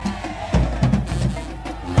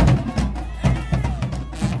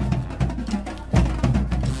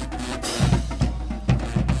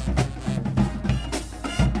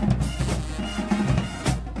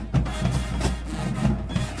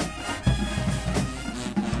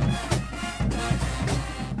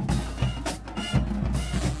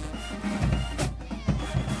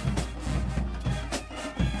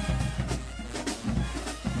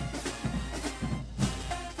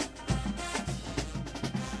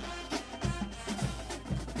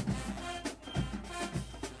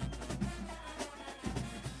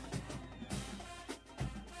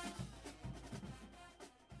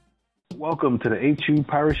Welcome to the HU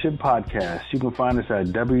Pirate Ship Podcast. You can find us at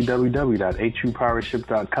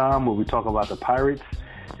www.hupirateship.com, where we talk about the Pirates.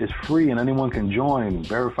 It's free and anyone can join.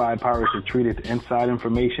 Verified Pirates are treated to inside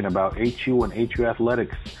information about HU and HU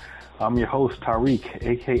athletics. I'm your host, Tariq,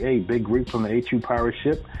 a.k.a. Big Greek from the HU Pirate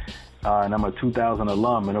Ship, and I'm a 2000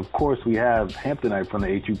 alum. And, of course, we have Hamptonite from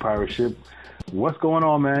the HU Pirate Ship. What's going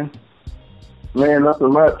on, man? Man,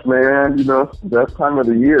 nothing much, man. You know, best time of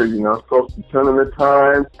the year, you know, close to tournament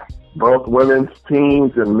time. Both women's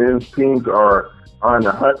teams and men's teams are on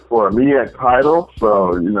the hunt for a MEAC title.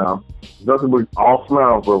 So, you know, nothing but all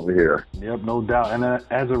smiles over here. Yep, no doubt. And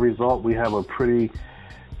as a result, we have a pretty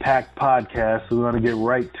packed podcast, so we're going to get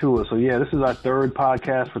right to it. So, yeah, this is our third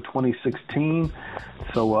podcast for 2016.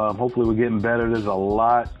 So hopefully we're getting better. There's a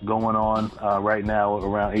lot going on right now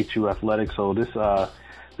around HU athletics. So this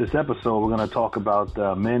episode, we're going to talk about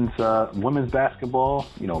women's basketball.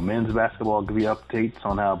 You know, men's basketball, give you updates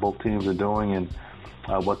on how both teams are doing and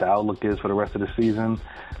what the outlook is for the rest of the season.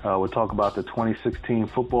 We'll talk about the 2016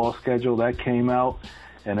 football schedule that came out,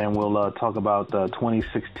 and then we'll talk about the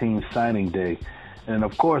 2016 signing day. And,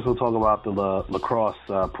 of course, we'll talk about the Lacrosse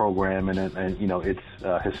program and you know, its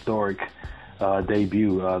historic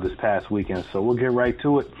debut this past weekend. So we'll get right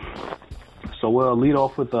to it. So we'll lead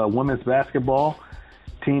off with women's basketball.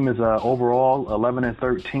 Team is overall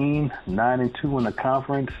 11-13, 9-2 in the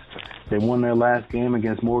conference. They won their last game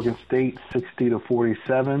against Morgan State,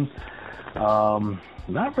 60-47.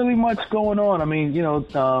 Not really much going on. I mean, you know,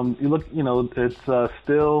 you look, you know, it's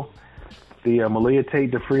still the Malia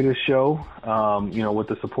Tate DeFrieda show. You know, with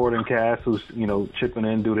the supporting cast who's, you know, chipping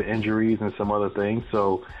in due to injuries and some other things.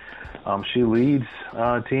 So she leads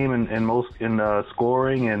team in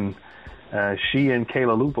scoring, and she and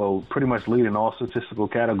Kayla Lupo pretty much lead in all statistical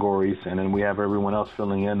categories, and then we have everyone else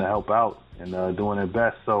filling in to help out and doing their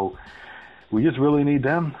best. So we just really need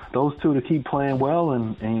those two, to keep playing well,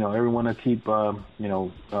 and you know, everyone to keep filling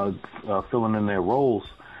in their roles.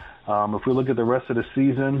 If we look at the rest of the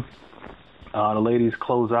season, the ladies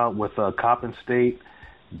close out with Coppin State,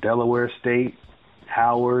 Delaware State,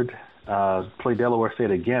 Howard, play Delaware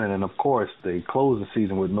State again, and then of course they close the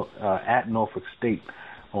season with at Norfolk State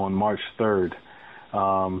on March 3rd.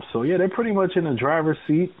 So, yeah, they're pretty much in the driver's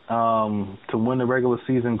seat to win the regular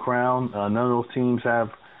season crown. None of those teams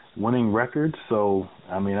have winning records, so,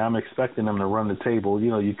 I mean, I'm expecting them to run the table.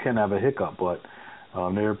 You know, you can have a hiccup, but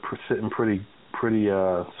they're sitting pretty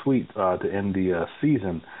sweet to end the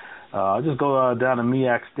season. I'll just go down to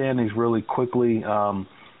MEAC standings really quickly.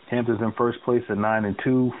 Hampton's in first place at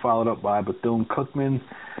 9-2, followed up by Bethune-Cookman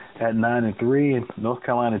at 9-3, and North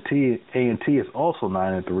Carolina A&T is also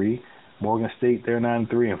 9-3. Morgan State, they're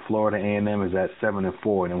 9-3, and Florida A&M is at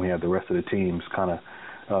 7-4, and then we have the rest of the teams kind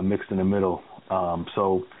of mixed in the middle.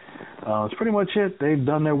 So it's pretty much it. They've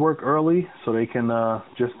done their work early, so they can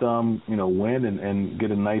just win and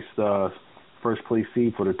get a nice first place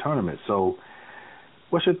seed for the tournament. So,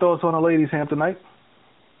 what's your thoughts on the ladies, Hamptonite?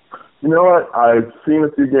 You know what? I've seen a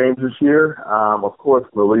few games this year. Of course,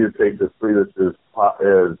 Malia Tate DeFrieda is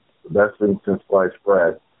the best thing since sliced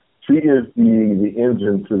bread. She is the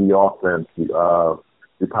engine to the offense of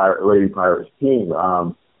the Lady Pirates team.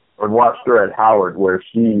 I watched her at Howard, where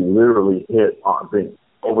she literally hit, I think,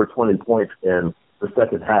 over 20 points in the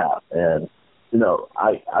second half. And, you know,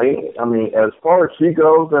 I mean, as far as she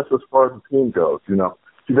goes, that's as far as the team goes, you know.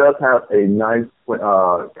 She does have a nice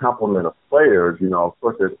complement of players. You know, of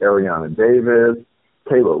course, there's Ariana Davis,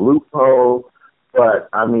 Kayla Lupo, but,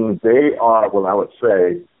 I mean, they are, well, I would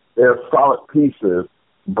say, they're solid pieces,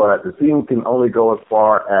 but the team can only go as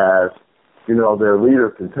far as, you know, their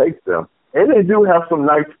leader can take them. And they do have some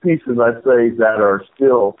nice pieces, I'd say, that are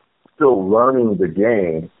still learning the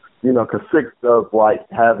game, you know, because Six does like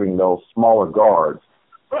having those smaller guards.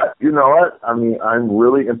 But you know what? I mean, I'm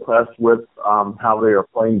really impressed with how they are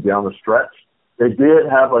playing down the stretch. They did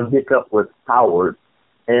have a hiccup with Howard,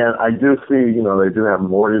 and I do see, you know, they do have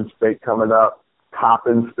Morgan State coming up,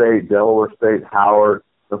 Coppin State, Delaware State, Howard,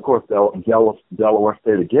 of course, Delaware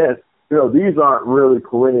State again. You know, these aren't really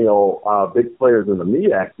perennial big players in the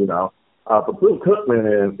MEAC, you know.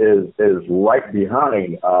 Bethune-Cookman is right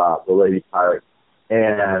behind the Lady Pirates.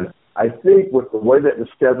 And I think with the way that the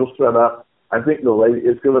schedule's set up, I think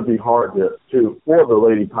it's going to be hard for the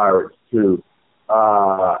Lady Pirates to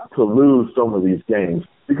lose some of these games,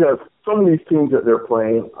 because some of these teams that they're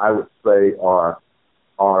playing, I would say, are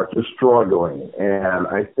just struggling. And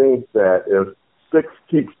I think that if Six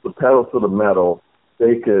keeps the pedal to the metal,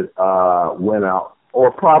 they could win out,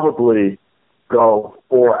 or probably go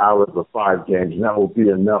 4 out of the 5 games, and that will be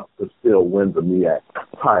enough to still win the MEAC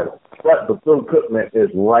title. But Bethune-Cookman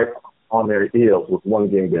is right on their heels with one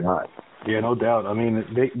game behind. Yeah, no doubt. I mean,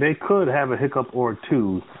 they could have a hiccup or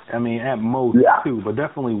two. I mean, at most two, but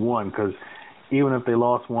definitely one, because even if they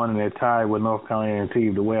lost one and they're tied with North Carolina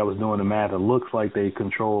A&T, the way I was doing the math, it looks like they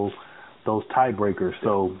control those tiebreakers.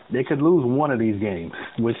 So they could lose one of these games,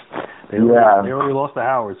 which they already lost to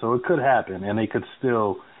Howard. So it could happen, and they could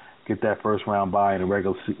still get that first round bye in a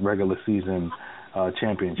regular season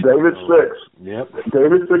championship. David Six. Yep.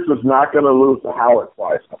 David Six is not going to lose to Howard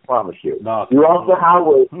twice. I promise you. No. You lost to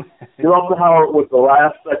Howard. You lost to Howard with the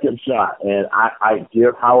last second shot, and I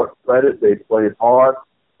give Howard credit. They played hard.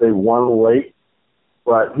 They won late,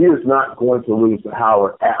 but he is not going to lose to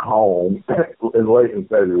Howard at home late in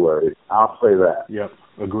February. I'll say that. Yep.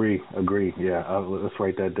 Agree. Yeah. Let's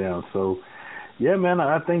write that down. So. Yeah, man,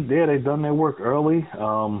 I think they've done their work early,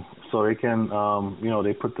 so they can,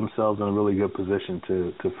 they put themselves in a really good position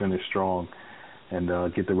to finish strong and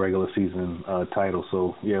get the regular season title.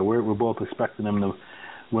 So, yeah, we're both expecting them to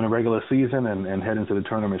win a regular season and head into the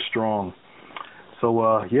tournament strong.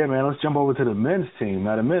 So, yeah, man, let's jump over to the men's team.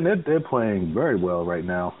 Now, the men, they're playing very well right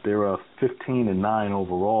now. They're 15-9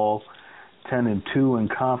 overall, 10-2 in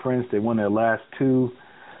conference. They won their last two.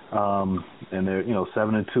 And they're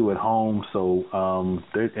 7-2 at home. So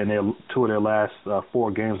they're two of their last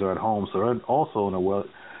 4 games are at home. So they're also in a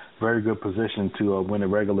very good position to win a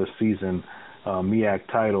regular season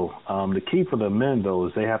MEAC title. The key for the men though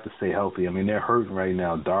is they have to stay healthy. I mean they're hurting right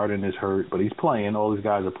now. Darden is hurt, but he's playing. All these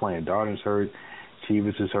guys are playing. Darden's hurt.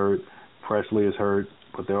 Chivas is hurt. Presley is hurt,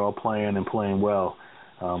 but they're all playing and playing well.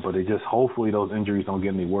 But they just hopefully those injuries don't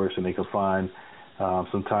get any worse and they can find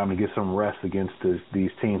some time to get some rest against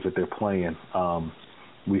these teams that they're playing.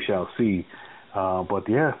 We shall see. But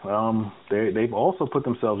yeah, they've also put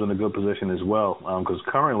themselves in a good position as well because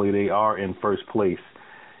currently they are in first place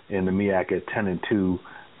in the MEAC at 10-2,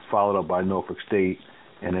 followed up by Norfolk State,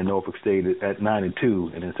 and then Norfolk State at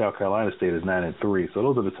 9-2, and then South Carolina State is 9-3. So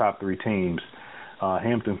those are the top 3 teams.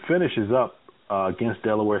 Hampton finishes up against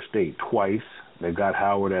Delaware State twice. They've got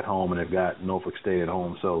Howard at home and they've got Norfolk State at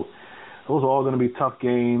home. So those are all going to be tough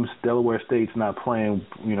games. Delaware State's not playing,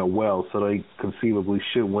 well, so they conceivably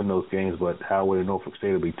should win those games. But Howard and Norfolk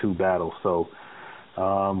State will be 2 battles. So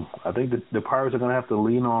I think the Pirates are going to have to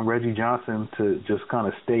lean on Reggie Johnson to just kind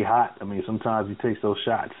of stay hot. I mean, sometimes he takes those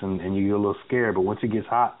shots and you get a little scared, but once he gets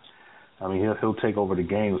hot, I mean, he'll take over the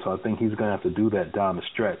game. So I think he's going to have to do that down the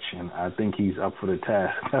stretch, and I think he's up for the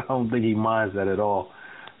task. I don't think he minds that at all.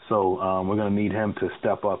 So we're going to need him to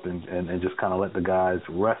step up and just kind of let the guys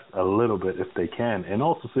rest a little bit if they can, and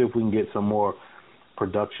also see if we can get some more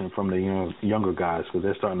production from the younger guys because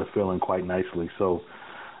they're starting to fill in quite nicely. So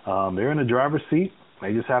they're in the driver's seat.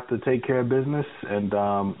 They just have to take care of business and,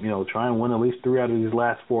 try and win at least 3 out of these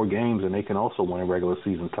last 4 games, and they can also win a regular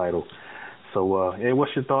season title. So, hey,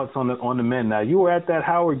 what's your thoughts on the men? Now, you were at that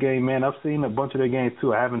Howard game, man. I've seen a bunch of their games,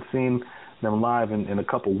 too. I haven't seen them live in a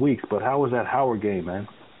couple weeks, but how was that Howard game, man?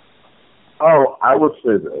 Oh, I would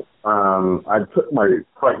say this. I took my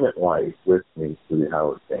pregnant wife with me to the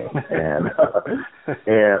Howard game, and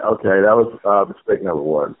okay, that was mistake number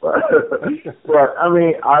 1. But I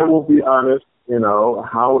mean, I will be honest.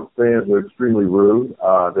 Howard fans were extremely rude.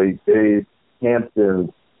 They gave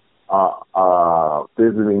Hampton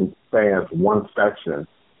visiting fans 1 section,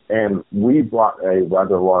 and we brought a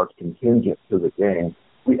rather large contingent to the game.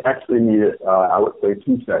 We actually needed, I would say,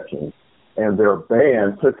 2 sections. And their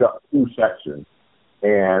band took up 2 sections.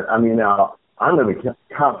 And, I mean, now, I'm in the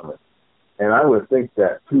conference, and I would think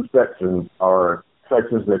that 2 sections are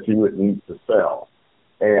sections that you would need to sell.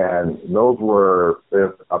 And those were,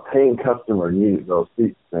 if a paying customer needed those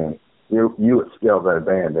seats, then you would scale that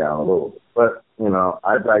band down a little bit. But,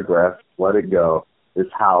 I digress. Let it go. It's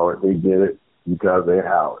Howard. They did it because they're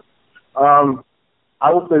Howard.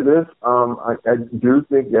 I will say this. I do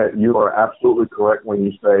think that you are absolutely correct when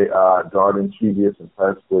you say Darden, Chivius, and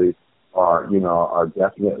Presley are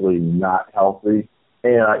definitely not healthy.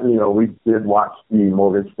 And, we did watch the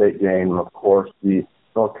Morgan State game and, of course, the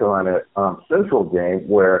North Carolina Central game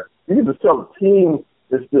where you can just tell the team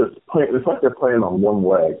is just playing. It's like they're playing on one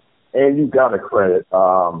leg. And you've got to credit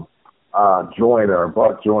Buck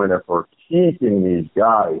Joyner, for keeping these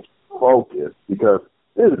guys focused because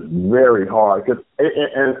it is very hard.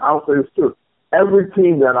 And I'll say this too. Every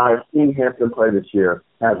team that I've seen Hampton play this year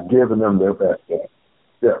has given them their best game.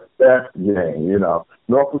 Their best game,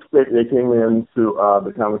 Norfolk State, they came into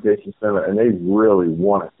the Convocation Center and they really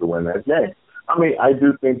wanted to win that game. I mean, I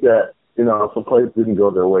do think that, some plays didn't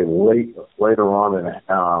go their way later on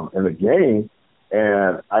in the game.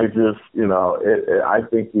 And I just, I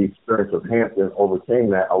think the experience of Hampton overcame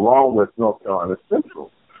that along with North Carolina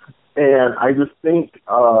Central. And I just think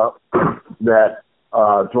that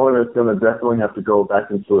Joyner's going to definitely have to go back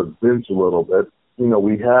into his bench a little bit. You know,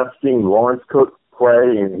 we have seen Lawrence Cook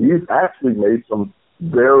play, and he's actually made some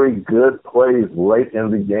very good plays late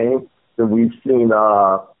in the game. And we've seen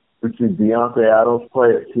Deontay Adams play,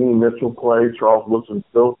 Akeem Mitchell play, Charles Wilson,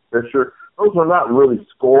 Phil Fisher. Those are not really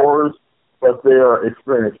scorers, but they are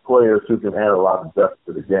experienced players who can add a lot of depth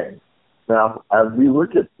to the game. Now, as we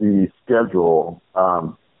look at the schedule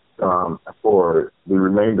for the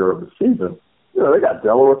remainder of the season, you know, they got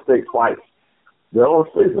Delaware State twice. Delaware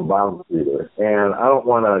State's a bottom feeder, and I don't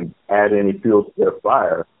want to add any fuel to their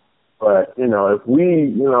fire, but, you know, if we,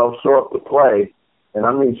 you know, show up to play, and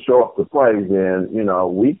I mean show up to play, then, you know,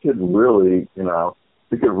 we could really, win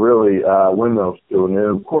those two. And then,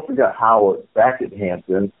 of course, we got Howard back at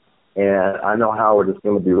Hampton, and I know Howard is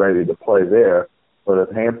going to be ready to play there. But if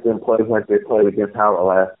Hampton plays like they played against Howard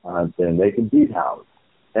last time, then they can beat Howard.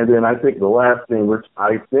 And then I think the last thing, which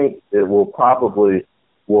I think it will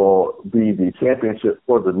be the championship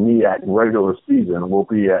for the MEAC regular season, will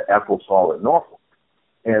be at Ethel Hall at Norfolk.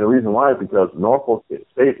 And the reason why is because Norfolk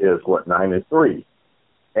State is, 9-3.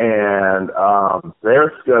 And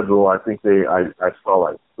their schedule, I think I saw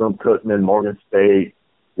like Swim Cookman, Morgan State,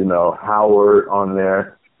 you know, Howard on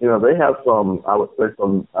there. You know, they have some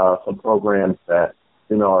programs that,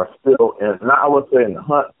 you know, are still not I would say in the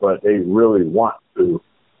hunt, but they really want to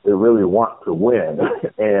win.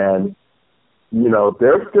 And, you know,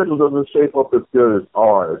 their schedule doesn't shape up as good as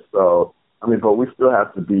ours. So, I mean, but we still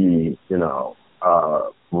have to be, you know,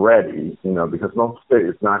 ready, you know, because Norfolk State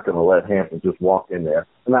is not going to let Hampton just walk in there.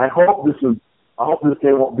 And I hope this game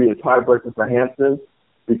won't be a tiebreaker for Hampton,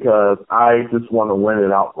 because I just want to win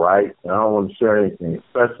it outright, and I don't want to share anything,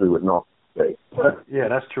 especially with Norfolk State. Yeah,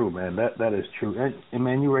 that's true, man. That is true. And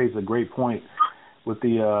man, you raised a great point with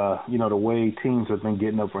the you know, the way teams have been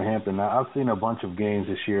getting up for Hampton. Now, I've seen a bunch of games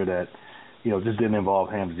this year that, you know, just didn't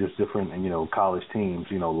involve Hampton, just different, you know, college teams,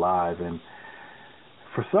 you know, live. And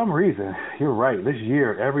for some reason, you're right. This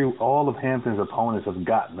year, all of Hampton's opponents have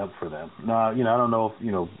gotten up for them. Now, you know, I don't know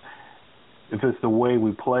if it's the way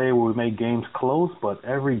we play, where we make games close, but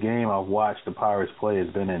every game I've watched the Pirates play has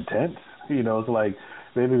been intense. You know, it's like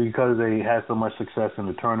maybe because they had so much success in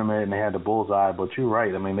the tournament and they had the bullseye, but you're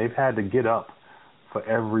right. I mean, they've had to get up for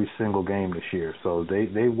every single game this year. So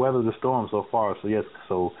they weathered the storm so far. So, yes,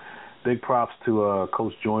 so big props to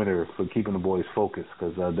Coach Joyner for keeping the boys focused,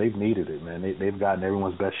 because they've needed it, man. They've gotten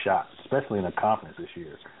everyone's best shot, especially in the conference this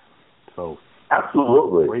year. So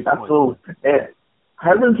absolutely. And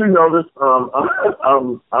haven't you noticed?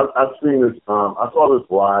 I've seen this. I saw this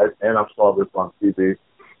live, and I saw this on TV.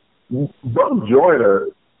 Coach Joyner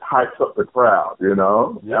hypes up the crowd. You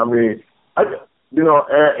know, yep. I mean, I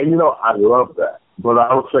love that. But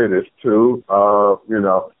I will say this too. You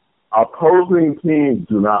know, opposing teams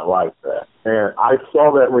do not like that, and I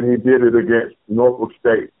saw that when he did it against Norfolk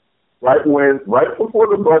State. Right before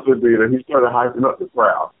the buzzer beater, he started hyping up the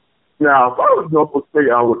crowd. Now, if I was Norfolk State,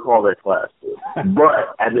 I would call that class too.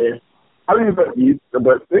 But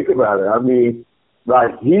but think about it. I mean,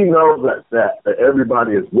 like, he knows that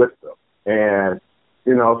everybody is with them, and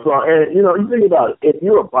you know. So, and you know, you think about it. If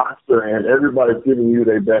you're a boxer and everybody's giving you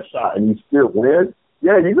their best shot and you still win,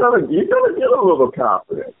 yeah, you're gonna get a little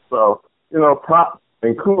confidence. So, you know, props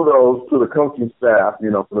and kudos to the coaching staff, you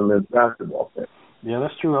know, for the men's basketball team. Yeah,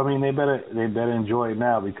 that's true. I mean, they better enjoy it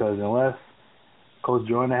now, because unless Coach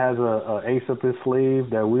Joyner has a ace up his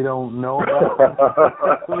sleeve that we don't know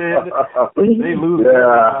about, man, they lose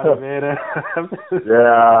everybody, man.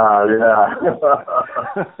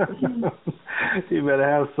 You better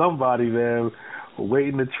have somebody, man,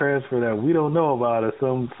 waiting to transfer that we don't know about, or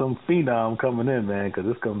some phenom coming in, man, because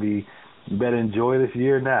it's going to be, you better enjoy this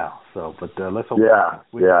year now. So, but let's hope.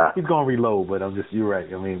 He's going to reload, but you're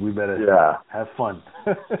right. I mean, we better have fun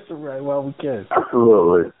right while we can.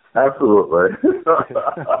 Absolutely. That's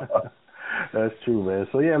true, man.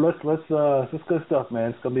 So yeah, let's it's good stuff, man.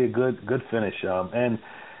 It's gonna be a good finish. And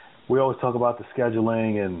we always talk about the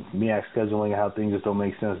scheduling and MEAC scheduling and how things just don't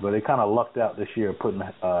make sense, but they kind of lucked out this year putting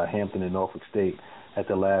Hampton and Norfolk State at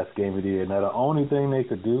the last game of the year. Now, the only thing they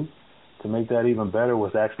could do to make that even better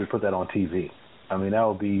was actually put that on TV. I mean, that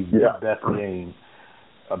would be the best game,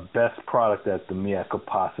 a best product that the MEAC could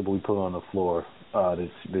possibly put on the floor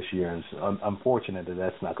this year. And it's unfortunate that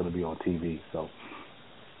that's not going to be on TV. So,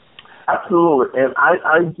 absolutely, and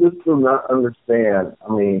I just do not understand. I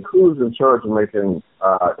mean, who's in charge of making?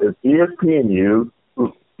 Is ESPNU?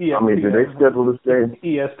 ESPN. I mean, did they schedule this game?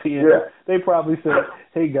 ESPN. Yeah. They probably said,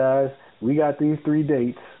 "Hey guys, we got these 3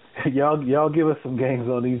 dates. y'all give us some games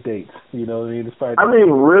on these dates. You know what I mean? It's probably, I mean,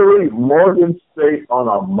 really, Morgan State on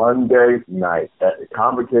a Monday night at the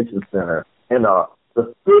Convocation Center in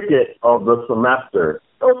the thicket of the semester.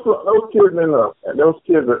 Those kids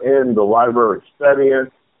are in the library studying,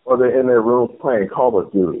 or they're in their rooms playing Call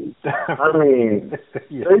of Duty. I mean,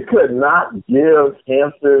 yeah. They could not give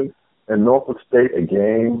Hampton and Norfolk State a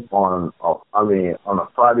game on a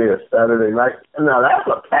Friday or Saturday night. And now that's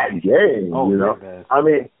a packed game, you know. Man. I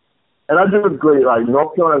mean, and I do agree. Like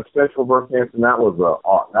North Carolina Central versus Hampton, that was an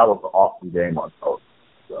awesome game on television.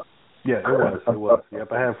 So. Yeah, it was.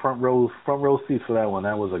 Yep, I had front row seats for that one.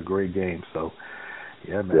 That was a great game. So,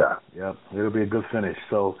 yeah, man. Yeah. Yep, it'll be a good finish.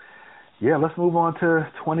 So, yeah, let's move on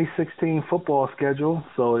to 2016 football schedule.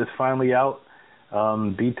 So it's finally out.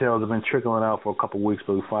 Details have been trickling out for a couple of weeks,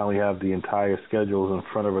 but we finally have the entire schedules in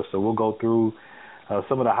front of us. So we'll go through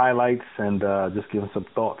some of the highlights and just give some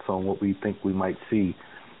thoughts on what we think we might see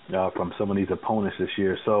from some of these opponents this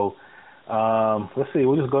year. So let's see.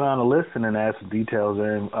 We'll just go down the list and then add some details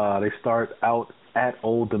in. They start out at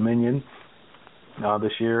Old Dominion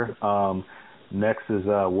this year. Next is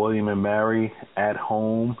William and Mary at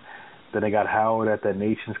home. Then they got Howard at that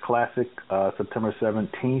Nations Classic September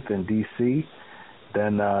 17th in D.C.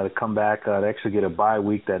 Then they come back. They actually get a bye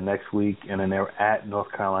week that next week, and then they're at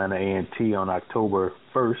North Carolina A&T on October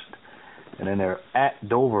 1st. And then they're at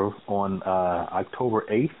Dover on October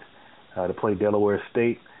 8th to play Delaware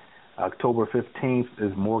State. October 15th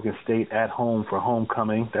is Morgan State at home for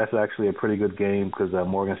homecoming. That's actually a pretty good game because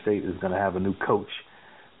Morgan State is going to have a new coach.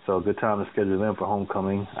 So a good time to schedule them for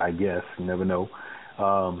homecoming, I guess. You never know.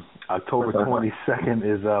 October 22nd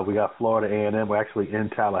is we got Florida A&M. We're actually in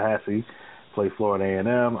Tallahassee. Play Florida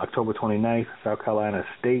A&M. October 29th, South Carolina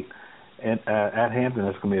State and at Hampton.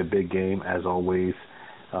 That's going to be a big game, as always.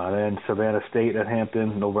 Then Savannah State at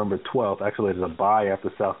Hampton, November 12th. Actually, there's a bye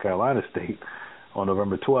after South Carolina State on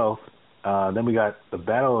November 12th. Then we got the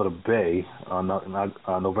Battle of the Bay on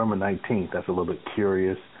November 19th. That's a little bit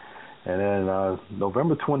curious. And then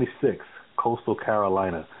November 26th, Coastal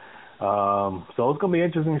Carolina. So it's going to be an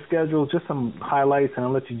interesting schedule. Just some highlights, and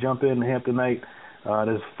I'll let you jump in Hampton night.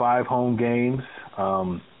 There's 5 home games,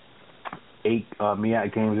 8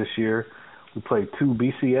 MEAC games this year. We played 2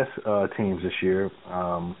 BCS teams this year.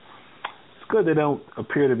 It's good they don't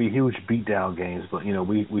appear to be huge beatdown games, but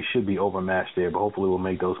we should be overmatched there. But hopefully we'll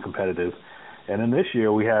make those competitive. And then this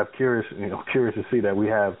year we have curious to see that we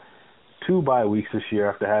have 2 bye weeks this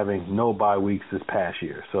year after having no bye weeks this past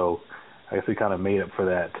year. So I guess we kind of made up for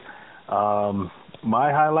that.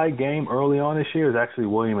 My highlight game early on this year is actually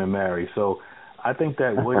William and Mary. So I think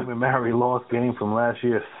that William and Mary lost game from last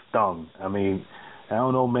year stung. I mean, I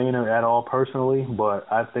don't know Maynard at all personally, but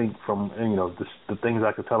I think from the things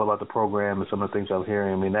I could tell about the program and some of the things I'm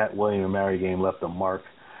hearing, I mean, that William and Mary game left a mark.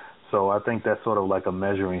 So I think that's sort of like a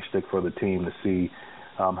measuring stick for the team to see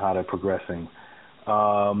how they're progressing.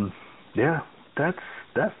 Yeah,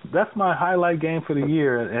 that's my highlight game for the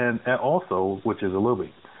year, and also, which is a little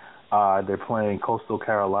bit they're playing Coastal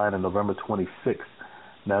Carolina November 26th.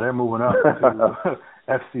 Now they're moving up to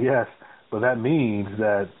FCS, but that means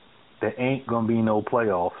that there ain't going to be no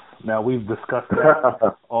playoffs. Now we've discussed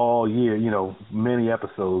that all year, many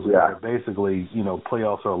episodes. Yeah. Where basically,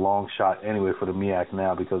 playoffs are a long shot anyway for the MEAC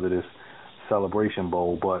now because of this Celebration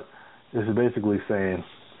Bowl. But this is basically saying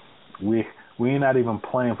we're not even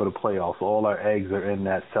playing for the playoffs. All our eggs are in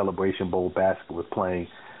that Celebration Bowl basket with playing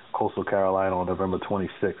Coastal Carolina on November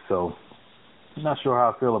 26th. So I'm not sure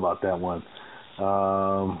how I feel about that one.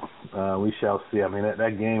 We shall see. I mean,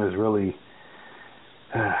 that game is really,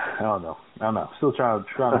 I don't know. Still trying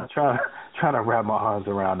to wrap my arms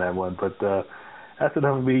around that one. But that's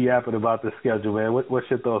enough of me yapping about the schedule, man. What's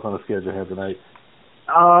your thoughts on the schedule here tonight?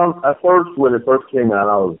 At first, when it first came out,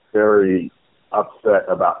 I was very upset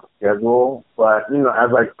about the schedule. But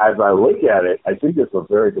as I look at it, I think it's a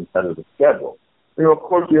very competitive schedule. Of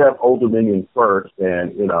course, you have Old Dominion first,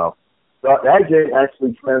 and that game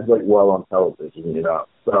actually translates well on television,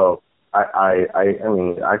 So I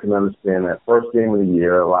mean, I can understand that first game of the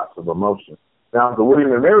year, lots of emotion. Now, the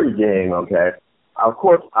William and Mary game, okay, of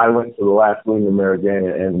course, I went to the last William and Mary game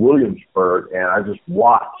in Williamsburg, and I just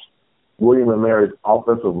watched William and Mary's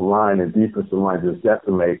offensive line and defensive line just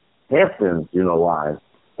decimate Hampton's, line.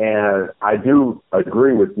 And I do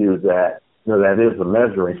agree with you that, that is a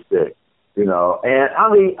measuring stick. And I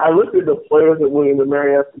mean, I looked at the players that William and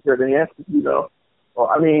Mary has compared to Hampton, Well,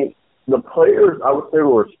 I mean, the players, I would say,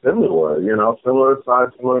 were similar, similar size,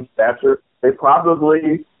 similar stature. They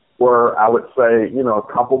probably were, I would say, a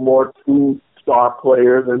couple more 2-star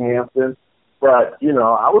players in Hampton. But,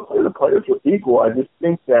 I would say the players were equal. I just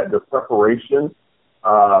think that the preparation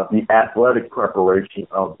the athletic preparation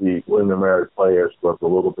of the William & Mary players was a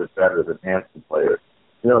little bit better than Hampton players.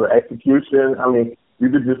 The execution, I mean, you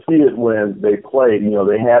could just see it when they played.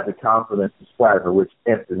 They had the confidence and swagger, which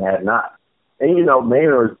Hampton had not. And,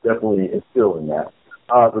 Maynard is definitely instilling that.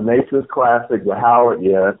 The Nations Classic, the Howard,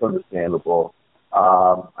 yeah, that's understandable.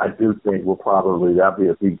 I do think that'll be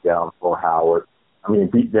a beatdown for Howard. I mean,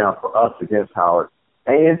 beatdown for us against Howard.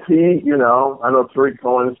 A&T, I know Tariq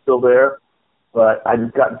Cohen is still there, but I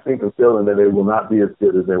just got the sinking feeling that they will not be as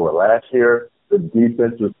good as they were last year. The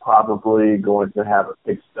defense is probably going to have a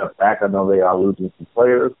big step back. I know they are losing some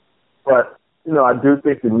players, but, I do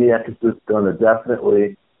think the MEAC is just going to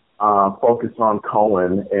definitely focus on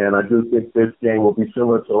Cohen, and I do think this game will be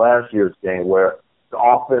similar to last year's game where the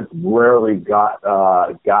offense rarely got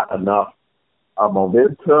enough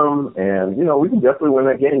momentum, and, we can definitely win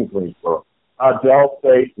that game, Greensboro. Dell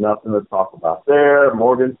State, nothing to talk about there.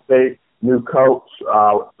 Morgan State, new coach,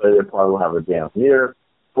 they probably will have a down year.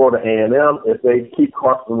 Florida A&M, if they keep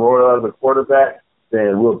Carson Royal as a quarterback,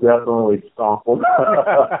 then we'll definitely stomp them.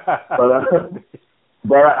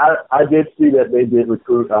 But I did see that they did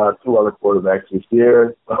recruit 2 other quarterbacks this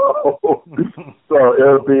year, so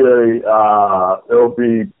it'll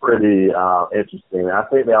be pretty interesting. I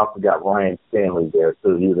think they also got Ryan Stanley there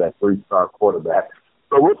too. He's that 3-star quarterback.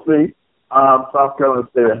 So we'll see. South Carolina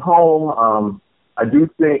State at home. I do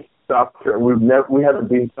think we haven't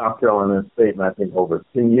beaten South Carolina State in I think over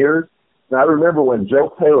 10 years. And I remember when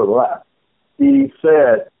Joe Taylor left, he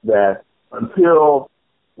said that until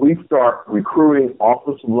we start recruiting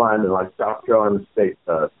offensive linemen like South Carolina State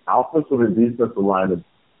does, offensive and defensive linemen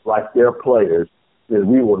like their players, then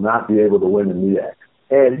we will not be able to win the MEAC.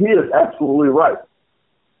 And he is absolutely right.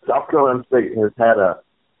 South Carolina State has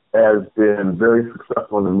been very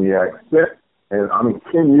successful in the MEAC since, and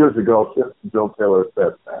 10 years ago since Joe Taylor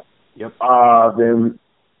said that. Yep.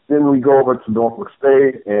 Then we go over to Norfolk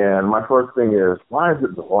State, and my first thing is, why is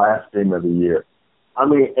it the last game of the year?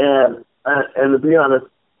 And to be honest,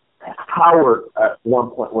 Howard at one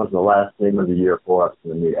point was the last game of the year for us in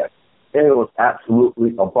the MEAC, and it was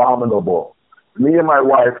absolutely abominable. Me and my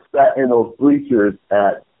wife sat in those bleachers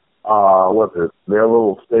at their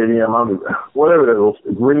little stadium, whatever their little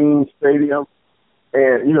green stadium,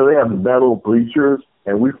 and they have metal bleachers,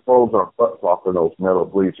 and we froze our butts off in those metal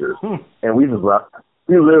bleachers, and we just left.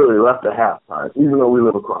 We literally left at halftime, even though we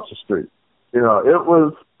live across the street.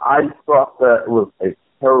 I thought that it was a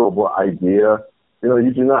terrible idea.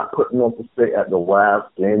 You do not put Norfolk State at the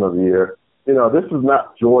last game of the year. This is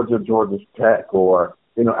not Georgia Tech, or,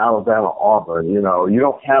 Alabama, Auburn. You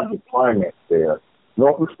don't have the climax there.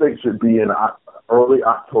 Norfolk State should be in early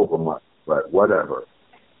October month, but whatever.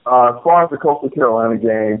 As far as the Coastal Carolina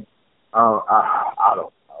game, I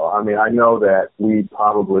don't know. I know that we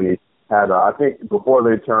probably had, I think before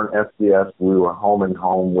they turned FBS, we were home and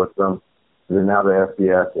home with them. And now they're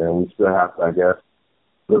FBS, and we still have to, I guess,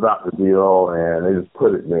 live out the deal, and they just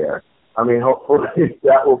put it there. Hopefully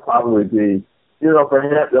that will probably be, for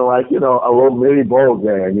Hampton, like, a little mini bowl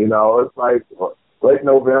game. It's like late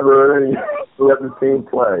November, and you let the team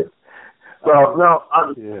play. So, no.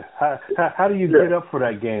 How do you get up for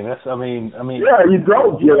that game? Yeah, you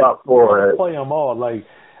don't get up for it. Play them all. Like,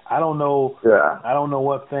 I don't know. Yeah. I don't know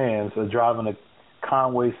what fans are driving to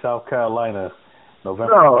Conway, South Carolina,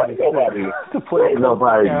 November 26th to play.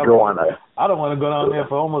 Nobody going there. I don't want to go down there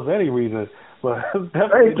for almost any reason. But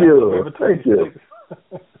Thank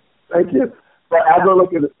you. But as I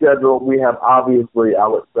look at the schedule, we have obviously, I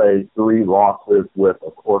would say, 3 losses with,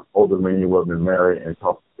 of course, Old Dominion, William & Mary, and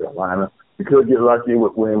Coastal Carolina. We could get lucky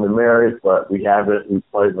with William & Mary, but we haven't. We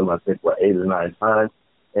played them, I think, 8 or 9 times.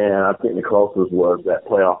 And I think the closest was that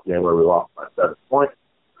playoff game where we lost by 7 points.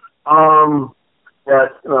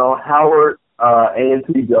 But, Howard,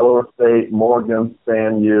 A&T, Delaware State, Morgan,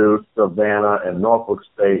 SAMU, Savannah, and Norfolk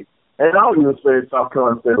State. And I'll even say South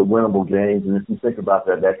Carolina State are winnable games. And if you think about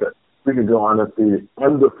that, we could go undefeated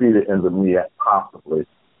in the MEAC, possibly.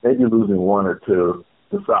 Maybe losing 1 or 2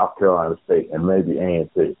 to South Carolina State and maybe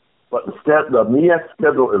A&T. But the MEAC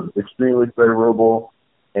schedule is extremely favorable,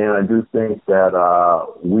 and I do think that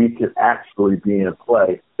we could actually be in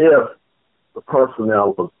play if the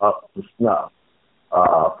personnel was up to snuff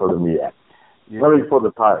for the MEAC. Yep. Really for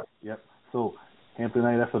the Pirates. Yep. So, Hampton,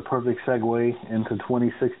 that's a perfect segue into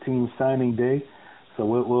 2016 signing day. So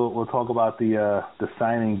we'll talk about the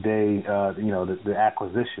signing day, the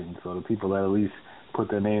acquisition, so the people that at least put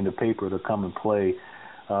their name to paper to come and play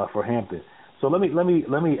for Hampton. So let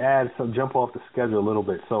me add some, jump off the schedule a little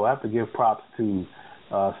bit. So I have to give props to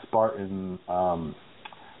Spartan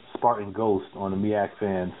Ghost on the MEAC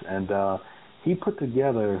fans, and he put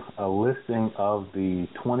together a listing of the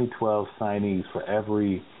 2012 signees for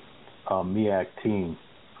every MEAC team.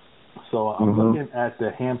 So I'm looking at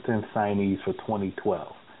the Hampton signees for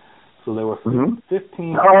 2012. So there were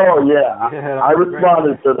 15. Oh, yeah. I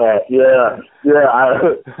responded to that. Yeah.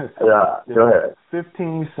 Go ahead.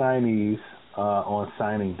 15 signees on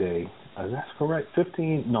signing day. That's correct.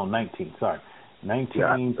 19. Sorry. 19.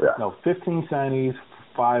 Yeah. No, 15 signees,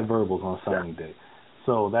 5 verbals on signing day.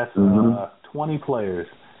 So that's 20 players.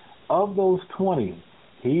 Of those 20,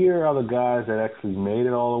 here are the guys that actually made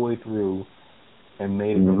it all the way through and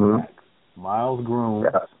made it back. Miles Grooms.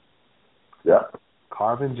 Yeah.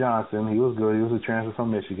 Carvin Johnson, he was good. He was a transfer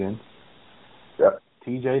from Michigan. Yep.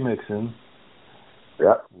 T.J. Mixon.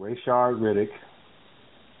 Yep. Rayshard Riddick.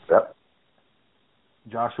 Yep.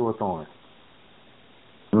 Joshua Thorne.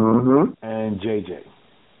 And J.J.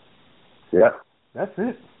 Yep. That's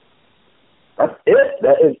it. That's it.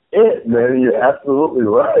 That is it, man. You're absolutely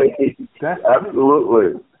right.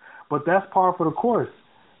 Absolutely. It. But that's par for the course.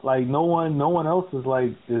 Like no one else is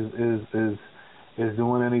like is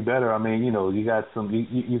doing any better. I mean, you got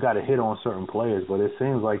you got to hit on certain players, but it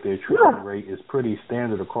seems like the attrition rate is pretty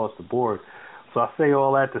standard across the board. So I say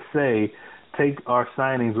all that to say, take our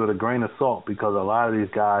signings with a grain of salt because a lot of these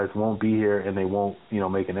guys won't be here and they won't,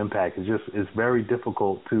 make an impact. It's very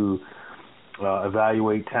difficult to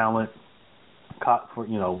evaluate talent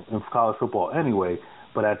in college football anyway.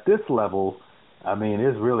 But at this level, I mean,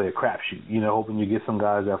 it's really a crapshoot. Hoping you get some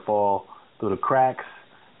guys that fall through the cracks.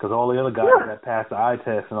 Because all the other guys that pass the eye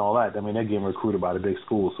test and all that, I mean, they're getting recruited by the big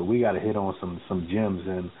schools. So we got to hit on some gems,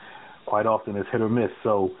 and quite often it's hit or miss.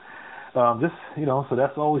 So so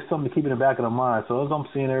that's always something to keep in the back of the mind. So as I'm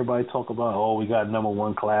seeing everybody talk about, we got number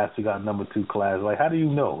 1 class, we got number 2 class. Like, how do you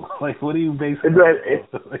know? Like, what do you base it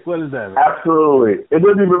on? Like, what is that? Absolutely. It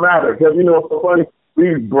doesn't even matter. Because, it's so funny.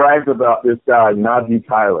 We bragged about this guy, Najee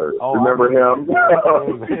Tyler. Remember him? He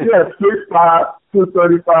had 6'5",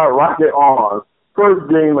 235 rocket arms.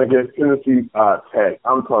 First game against Tennessee Tech,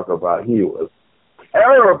 I'm talking about, he was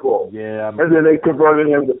terrible. Yeah. And then they converted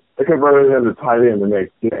him to tight end the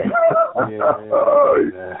next game.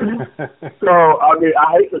 So, I mean,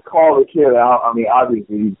 I hate to call the kid out. I mean,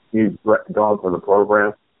 obviously he's gone for the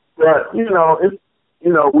program. But, we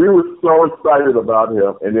were so excited about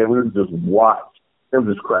him, and then we would just watch him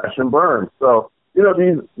just crash and burn. So, these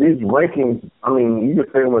rankings, I mean, you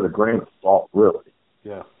could take them with a grain of salt, really.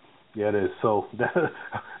 Yeah. Yeah, it is. So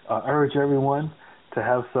I urge everyone to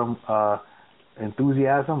have some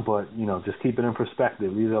enthusiasm, but, just keep it in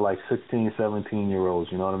perspective. These are like 16, 17-year-olds,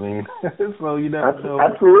 you know what I mean? So you never know.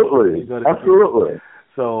 Absolutely.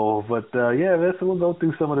 So, but, we'll go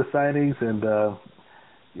through some of the signings and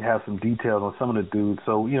you have some details on some of the dudes.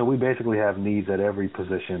 So, we basically have needs at every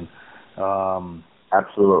position.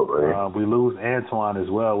 Absolutely. We lose Antoine as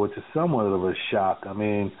well, which is somewhat of a shock. I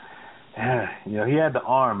mean, he had the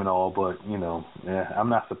arm and all, but I'm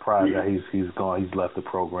not surprised that he's gone. He's left the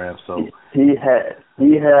program. So he had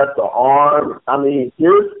the arm. I mean,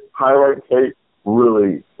 his highlight tape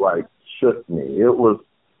really shook me. I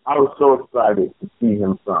was so excited to see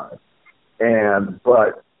him sign,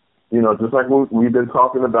 but just like we've been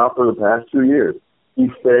talking about for the past 2 years, he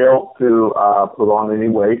failed to put on any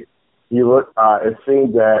weight. He looked. It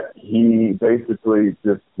seemed that he basically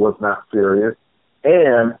just was not serious,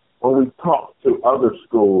 and when we talked to other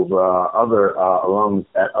schools, other alums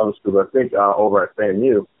at other schools, I think over at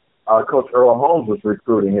FAMU, Coach Earl Holmes was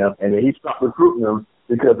recruiting him, and he stopped recruiting him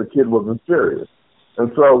because the kid wasn't serious.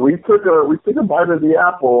 And so we took a bite of the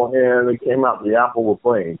apple, and it came out the apple was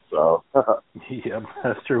playing. So yeah,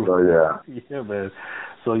 that's true. So yeah, man.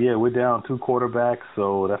 So we're down 2 quarterbacks,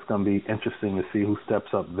 so that's going to be interesting to see who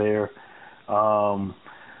steps up there.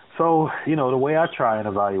 So, the way I try and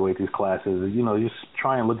evaluate these classes is, just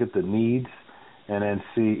try and look at the needs and then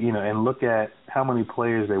see, and look at how many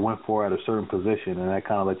players they went for at a certain position, and that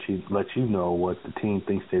kind of lets you know what the team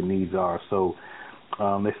thinks their needs are. So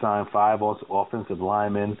they signed 5 offensive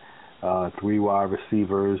linemen, 3 wide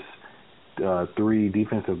receivers, 3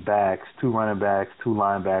 defensive backs, 2 running backs, 2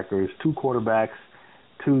 linebackers, 2 quarterbacks,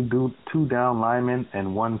 2 down linemen,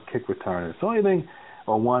 and 1 kick returner. So anything.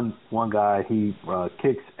 Or one guy, he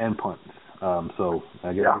kicks and punts. So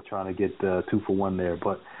I guess we're trying to get 2 for 1 there.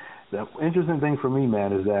 But the interesting thing for me,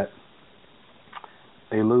 man, is that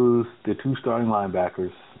they lose the 2 starting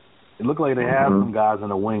linebackers. It looked like they have some guys in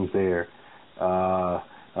the wings there,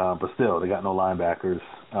 but still they got no linebackers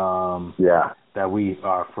that we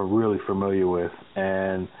are really familiar with.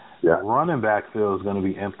 And the running back field is going to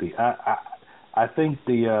be empty. I think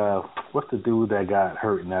what's the dude that got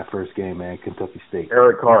hurt in that first game, man? Kentucky State.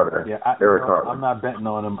 Eric Carter. Yeah, Eric Carter. I'm not betting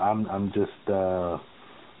on him. I'm just the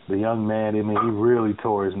young man. I mean, he really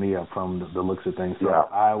tore his knee up from the looks of things. So yeah.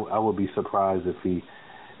 I would be surprised if he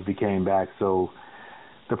came back. So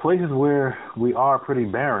the places where we are pretty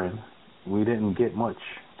barren, we didn't get much.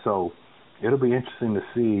 So it'll be interesting to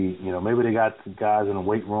see. You know, maybe they got guys in the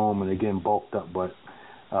weight room and they're getting bulked up, but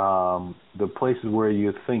the places where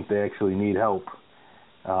you think they actually need help,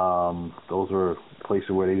 those are places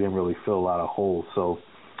where they didn't really fill a lot of holes. So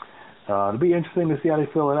it'll be interesting to see how they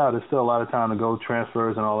fill it out. There's still a lot of time to go,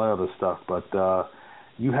 transfers and all that other stuff. But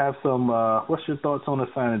you have some. What's your thoughts on the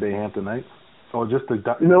signing day, Hampton Knight? Or just the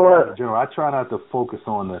you know what? In general? I try not to focus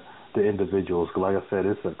on the individuals because, like I said,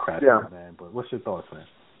 it's a crap man. But what's your thoughts, man?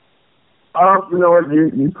 You know what?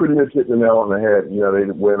 You pretty much hit the nail on the head. You know, they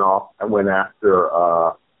went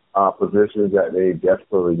after positions that they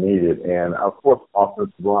desperately needed, and of course,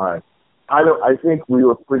 offensive line. I think we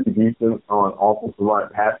were pretty decent on offensive line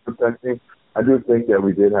pass protecting. I do think that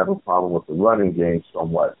we did have a problem with the running game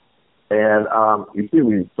somewhat. And you see,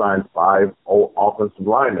 we signed 5 offensive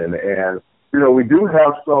linemen, and you know, we do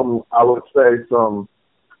have some. I would say some.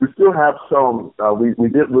 We still have some. We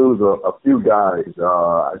did lose a few guys.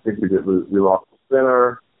 I think we lost a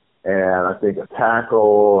center, and I think a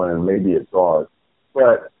tackle, and maybe a guard.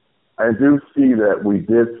 But I do see that we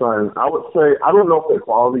did sign. I would say I don't know if they're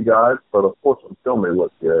quality guys, but of course, on film they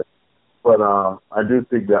look good. But I do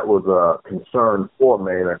think that was a concern for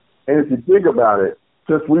Maynard. And if you think about it,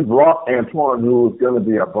 since we've lost Antoine, who is going to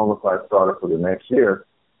be a bona fide starter for the next year,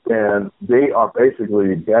 and they are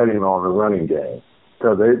basically betting on the running game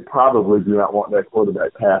because they probably do not want that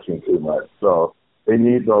quarterback passing too much. So they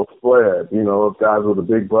need those sleds, you know, those guys with a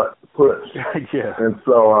big butt to push. Yeah. And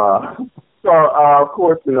so, of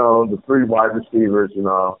course, you know, the 3 wide receivers, you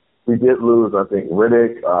know, we did lose, I think,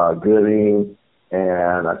 Riddick, Gooding,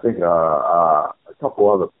 and I think a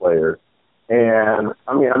couple other players. And,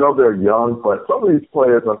 I mean, I know they're young, but some of these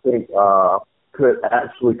players, I think, could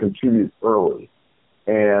actually contribute early.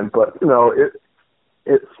 But, you know,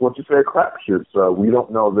 it's what you say, a crapshoot. So we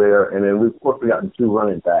don't know there. And then, of course, we got 2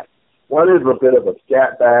 running backs. One is a bit of a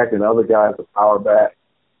scat back, and the other guy's a power back.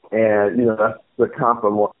 And, you know, that's the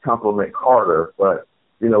compliment Carter. But,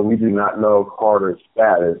 you know, we do not know Carter's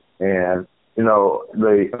status. And, you know,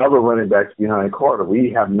 the other running backs behind Carter,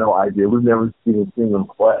 we have no idea. We've never even seen them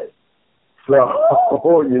play.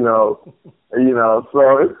 So, you know,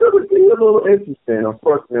 so it's going to be a little interesting. Of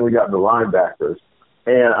course, then we got the linebackers.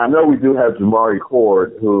 And I know we do have Jamari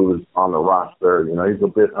Cord, who's on the roster. You know, he's a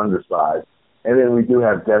bit undersized. And then we do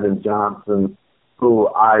have Devin Johnson, who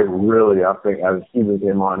I think as the season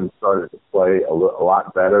came on, he started to play a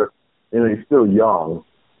lot better. You know, he's still young.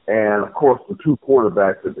 And, of course, the 2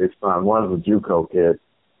 quarterbacks that they signed, one is a JUCO kid.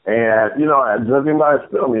 And, you know, judging by his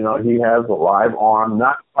film, you know, he has a live arm,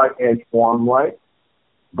 not quite Antoine-like,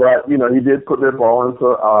 but, you know, he did put the ball into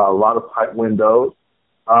a lot of tight windows.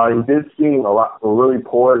 He did seem really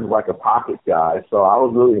poised like a pocket guy, so I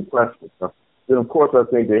was really impressed with him. Then, of course, I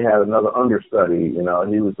think they had another understudy. You know,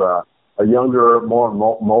 he was a younger, more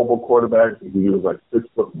mobile quarterback. He was like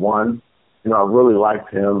 6'1". You know, I really liked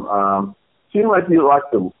him. Seemed like he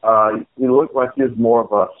looked like he was more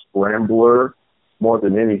of a scrambler more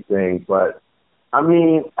than anything. But, I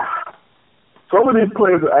mean, some of these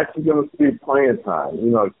players are actually going to see playing time,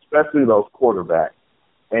 you know, especially those quarterbacks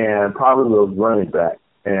and probably those running backs.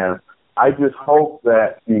 And I just hope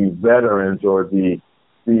that the veterans or the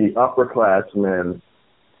upperclassmen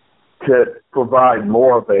could provide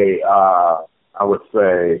more of a, I would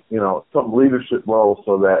say, you know, some leadership role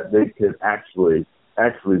so that they could actually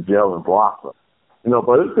gel and blossom. You know,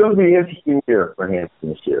 but it's going to be an interesting year for Hampton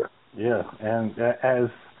this year. Yeah, and as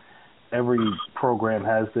every program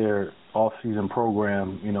has their off-season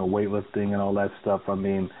program, you know, weightlifting and all that stuff, I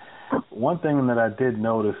mean, one thing that I did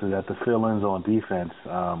notice is that the fill-ins on defense,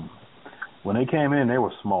 when they came in, they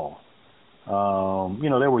were small. You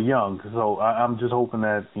know, they were young, so I'm just hoping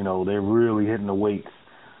that, you know, they're really hitting the weights,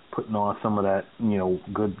 putting on some of that, you know,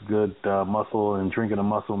 good muscle and drinking the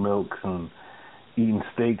muscle milks and eating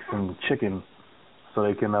steaks and chicken so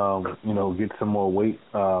they can, you know, get some more weight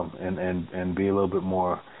and be a little bit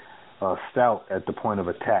more stout at the point of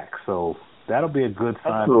attack. So that'll be a good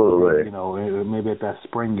sign, Absolutely. You know, maybe at that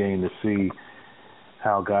spring game to see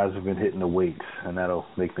how guys have been hitting the weights, and that'll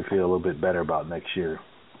make me feel a little bit better about next year.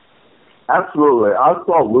 Absolutely. I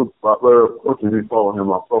saw Luke Butler, of course, if you follow him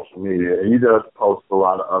on social media, and he does post a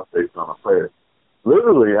lot of updates on the players.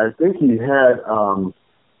 Literally, I think he had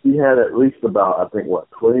at least about,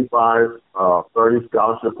 25, 30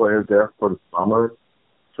 scholarship players there for the summer.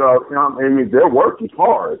 So, I mean, they're working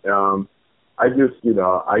hard. I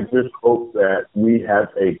just hope that we have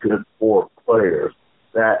a good core of players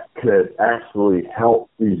that could actually help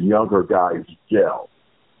these younger guys gel.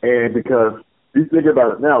 And because you think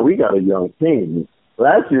about it now, we got a young team.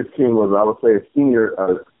 Last year's team was, I would say, a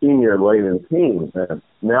senior-laden team. And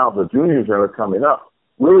now the juniors that are coming up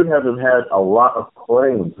really haven't had a lot of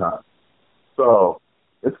playing time. So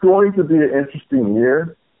it's going to be an interesting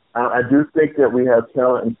year. I do think that we have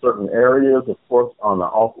talent in certain areas, of course, on the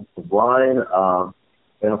offensive line,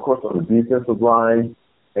 and, of course, on the defensive line.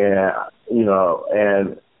 And,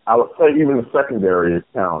 and I would say even the secondary is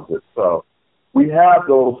talented. So we have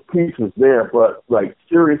those pieces there, but, like,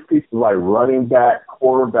 serious pieces like running back,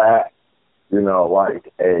 quarterback,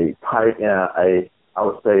 like a tight end, I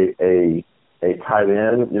would say a tight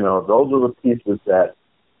end, those are the pieces that,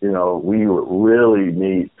 we would really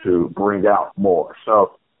need to bring out more.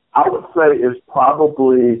 So I would say it's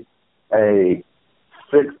probably a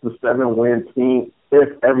 6 to 7 win team if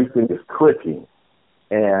everything is clicking.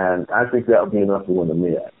 And I think that would be enough to win the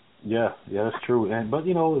MEAC. Yeah, that's true. But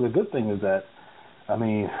the good thing is that, I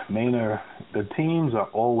mean, Maynard, the teams are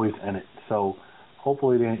always in it. So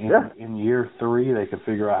hopefully in year 3 they can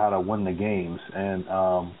figure out how to win the games and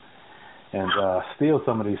steal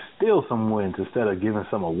some wins instead of giving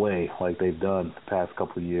some away like they've done the past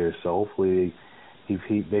couple of years. So hopefully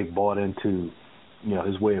they've bought into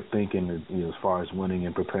his way of thinking as far as winning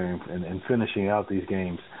and preparing and finishing out these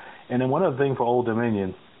games. And then one other thing for Old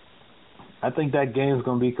Dominion, I think that game's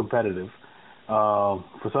going to be competitive.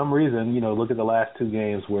 For some reason, look at the last 2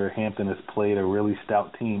 games where Hampton has played a really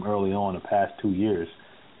stout team early on the past 2 years.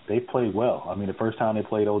 They played well. I mean, the first time they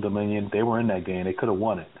played Old Dominion, they were in that game. They could have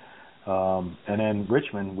won it. And then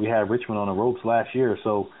Richmond, we had Richmond on the ropes last year.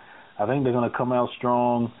 So I think they're going to come out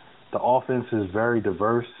strong. The offense is very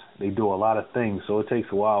diverse. They do a lot of things, so it takes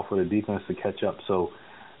a while for the defense to catch up. So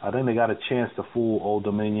I think they got a chance to fool Old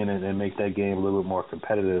Dominion and make that game a little bit more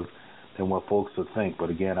competitive than what folks would think. But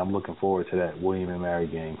again, I'm looking forward to that William and Mary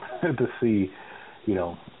game to see,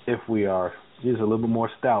 if we are just a little bit more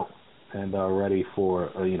stout and ready for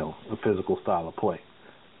a physical style of play.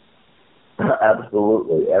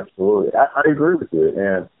 Absolutely. I agree with you,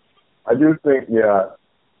 and I do think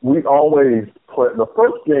we always play. The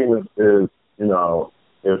first game is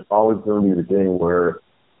always going to be the game where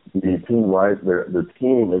the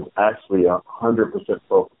team is actually 100%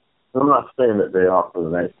 focused. I'm not saying that they are for the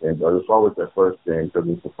next game, but it's always that first game because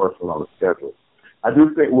it's the first one on the schedule. I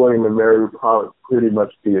do think William and Mary would probably pretty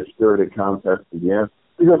much be a spirited contest again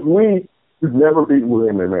because we've never beat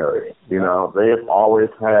William and Mary. They have always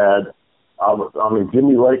had.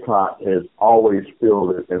 Jimmy Laycott has always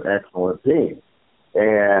fielded an excellent team.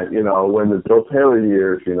 And, when the Joe Taylor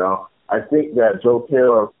years, I think that Joe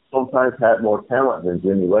Taylor sometimes had more talent than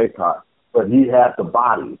Jimmy Laycott, but he had the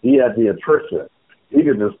body. He had the attrition. He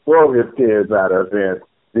could just throw his kids at us. And,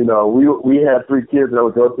 we had 3 kids that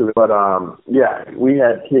would go through it. But, we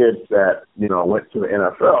had kids that, went to the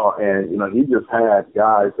NFL. And, he just had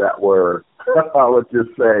guys that were, I would just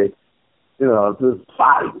say, just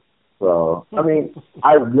bodies. So, I mean,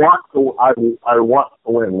 I want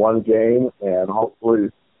to win one game, and hopefully,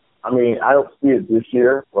 I don't see it this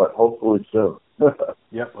year, but hopefully soon.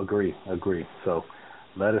 Yep, agree. So,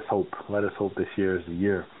 let us hope this year is the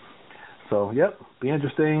year. So, yep, be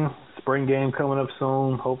interesting. Spring game coming up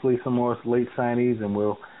soon. Hopefully, some more late signees, and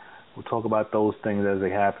we'll talk about those things as they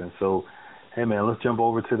happen. So, hey man, let's jump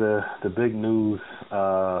over to the big news.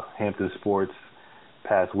 Hampton sports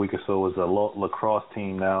past week or so was a lacrosse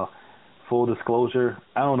team now. Full disclosure,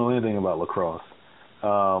 I don't know anything about lacrosse.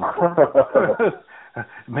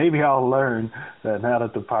 Maybe I'll learn that now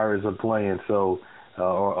that the Pirates are playing,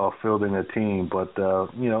 or fielding a team. But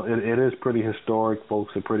it is pretty historic.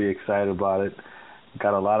 Folks are pretty excited about it.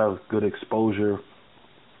 Got a lot of good exposure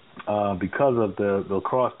because of the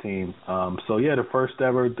lacrosse team. The first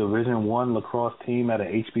ever Division I lacrosse team at a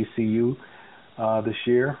HBCU this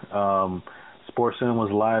year. SportsCenter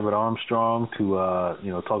was live at Armstrong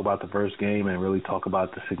to talk about the first game and really talk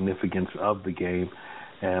about the significance of the game,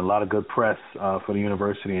 and a lot of good press for the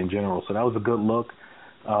university in general. So that was a good look.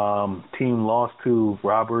 Team lost to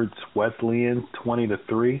Roberts Wesleyan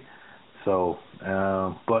 20-3. So,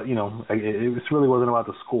 but it really wasn't about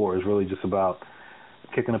the score. It's really just about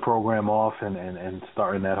kicking the program off and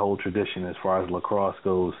starting that whole tradition as far as lacrosse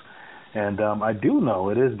goes. And I do know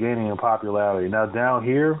it is gaining in popularity now down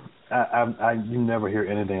here. You never hear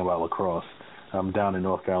anything about lacrosse. I'm down in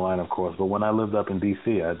North Carolina, of course, but when I lived up in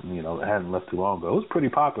D.C., I hadn't left too long ago. It was pretty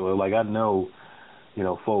popular. Like I know,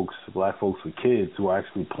 black folks with kids who are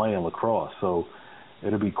actually playing lacrosse. So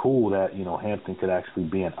it'll be cool that, Hampton could actually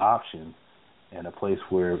be an option and a place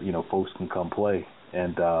where, folks can come play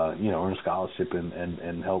and, earn a scholarship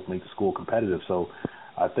and help make the school competitive. So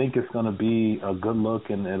I think it's going to be a good look,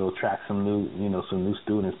 and it'll attract some new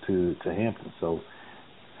students to Hampton. So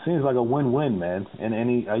seems like a win-win, man. And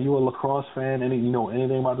are you a lacrosse fan? Anything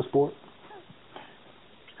about the sport?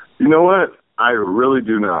 You know what? I really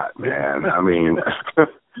do not, man. I mean,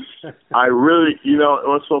 I really,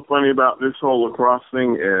 what's so funny about this whole lacrosse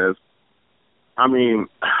thing is, I mean,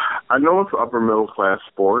 I know it's an upper middle class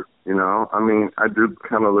sport, I mean, I do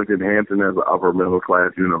kind of look at Hampton as an upper middle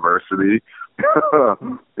class university, I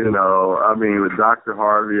mean, with Dr.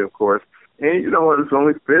 Harvey, of course. And you know what? It's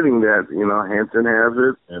only fitting that, Hampton has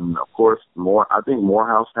it. And, of course, I think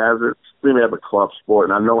Morehouse has it. Then they have a club sport.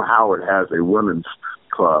 And I know Howard has a women's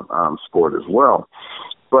club sport as well.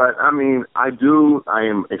 But, I mean, I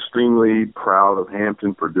am extremely proud of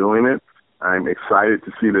Hampton for doing it. I'm excited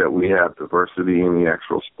to see that we have diversity in the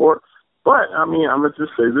actual sport. But, I mean, I'm going to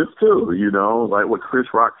just say this, too, like what Chris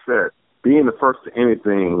Rock said. Being the first to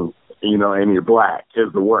anything, and you're black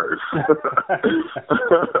is the worst. And,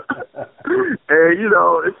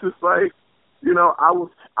 it's just like,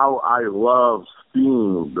 I love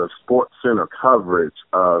seeing the Sports Center coverage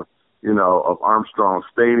of Armstrong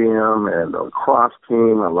Stadium and the lacrosse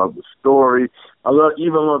team. I love the story. I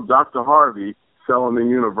love Dr. Harvey selling the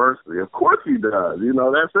university. Of course he does.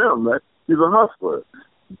 That's him. He's a hustler.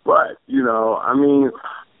 But, I mean,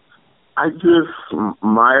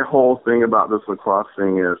 my whole thing about this lacrosse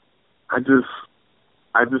thing is I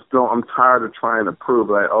just don't, I'm tired of trying to prove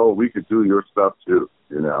like, oh, we could do your stuff too,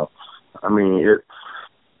 I mean,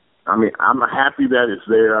 I'm happy that it's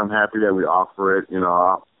there. I'm happy that we offer it,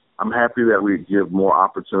 I'm happy that we give more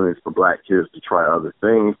opportunities for black kids to try other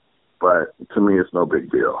things, but to me, it's no big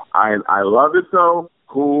deal. I love it though,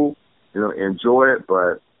 cool, enjoy it,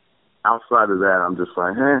 but outside of that, I'm just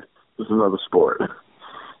like, this is another sport.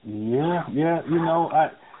 Yeah,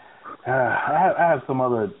 I have some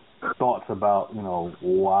other thoughts about,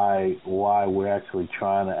 why we're actually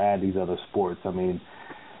trying to add these other sports. I mean,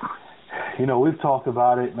 we've talked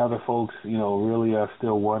about it, and other folks, really are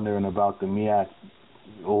still wondering about the MEAC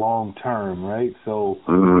long term, right? So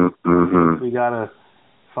we got to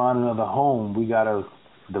find another home. We got to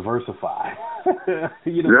diversify. What I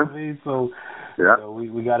mean? So,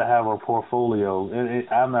 we got to have a portfolio. And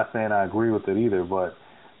I'm not saying I agree with it either, but,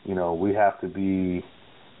 we have to be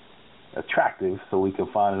attractive so we can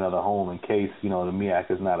find another home in case, the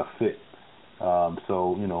MEAC is not a fit.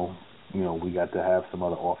 So, we got to have some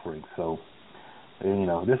other offerings. So,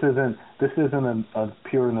 this isn't a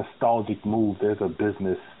pure nostalgic move. There's a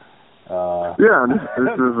business. This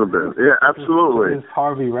is a business. Yeah, absolutely. It's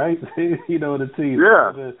Harvey, right? The team.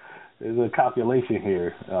 Yeah. There's a calculation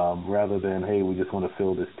here, rather than, hey, we just want to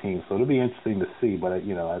fill this team. So it'll be interesting to see, but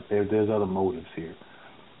there's other motives here.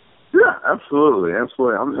 Yeah, absolutely. I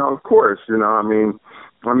mean, of course, I mean,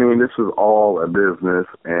 this is all a business,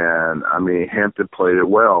 and I mean, Hampton played it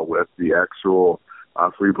well with the actual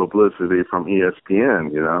free publicity from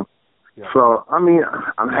ESPN, Yeah. So, I mean,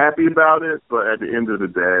 I'm happy about it, but at the end of the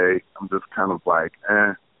day, I'm just kind of like,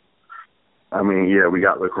 I mean, yeah, we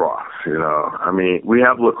got lacrosse, I mean, we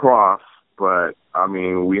have lacrosse, but, I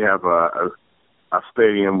mean, we have a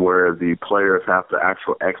stadium where the players have to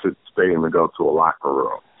actually exit the stadium and go to a locker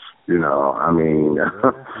room. I mean,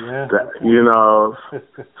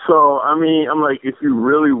 so, I mean, I'm like, if you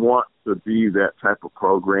really want to be that type of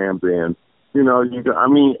program, then, I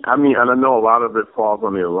mean, and I know a lot of it falls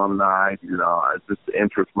on the alumni, just the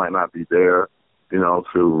interest might not be there,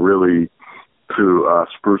 to really,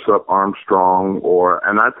 spruce up Armstrong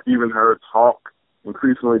and I've even heard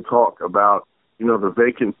increasingly talk about, the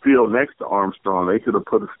vacant field next to Armstrong. They could have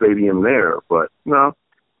put a stadium there, but,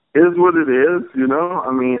 it is what it is,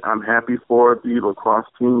 I mean, I'm happy for the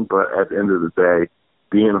lacrosse team, but at the end of the day,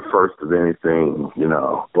 being a first of anything,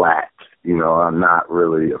 black, I'm not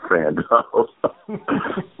really a fan of.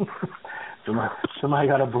 Somebody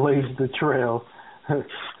got to blaze the trail.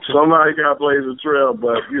 Somebody got to blaze the trail,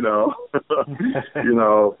 but,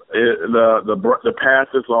 the path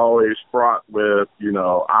is always fraught with,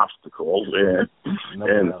 obstacles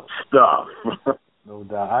and stuff. No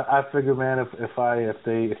doubt. I figure, man,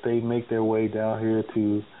 if they make their way down here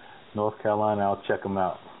to North Carolina, I'll check them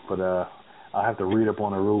out. But I'll have to read up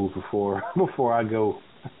on the rules before I go.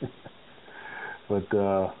 But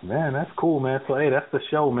man, that's cool, man. So hey, that's the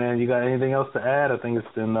show, man. You got anything else to add? I think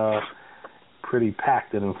it's been pretty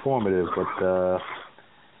packed and informative. But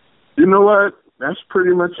you know what? That's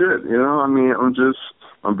pretty much it. I mean,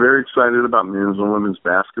 I'm very excited about men's and women's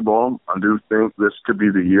basketball. I do think this could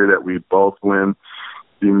be the year that we both win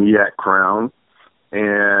the MEAC crown,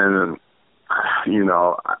 and you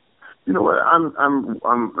know what?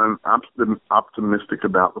 I'm optimistic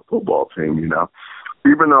about the football team. You know,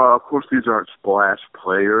 even though of course these aren't splash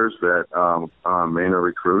players that Maynard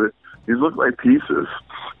recruited, these look like pieces.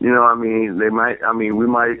 You know, I mean, we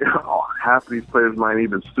might half of these players might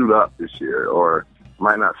even suit up this year, or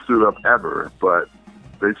might not suit up ever, but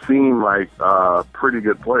they seem like pretty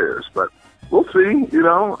good players. But we'll see. You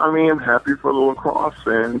know, I mean, I'm happy for the Lacrosse,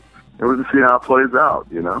 and we'll just see how it plays out.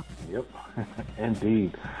 You know. Yep,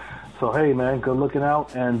 indeed. So, hey, man, good looking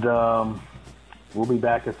out, and we'll be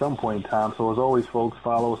back at some point in time. So, as always, folks,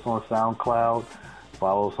 follow us on SoundCloud,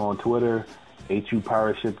 follow us on Twitter,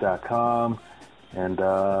 hupirateShip.com, and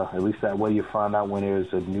at least that way you find out when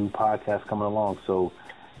there's a new podcast coming along. So,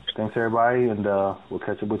 thanks, everybody, and we'll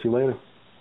catch up with you later.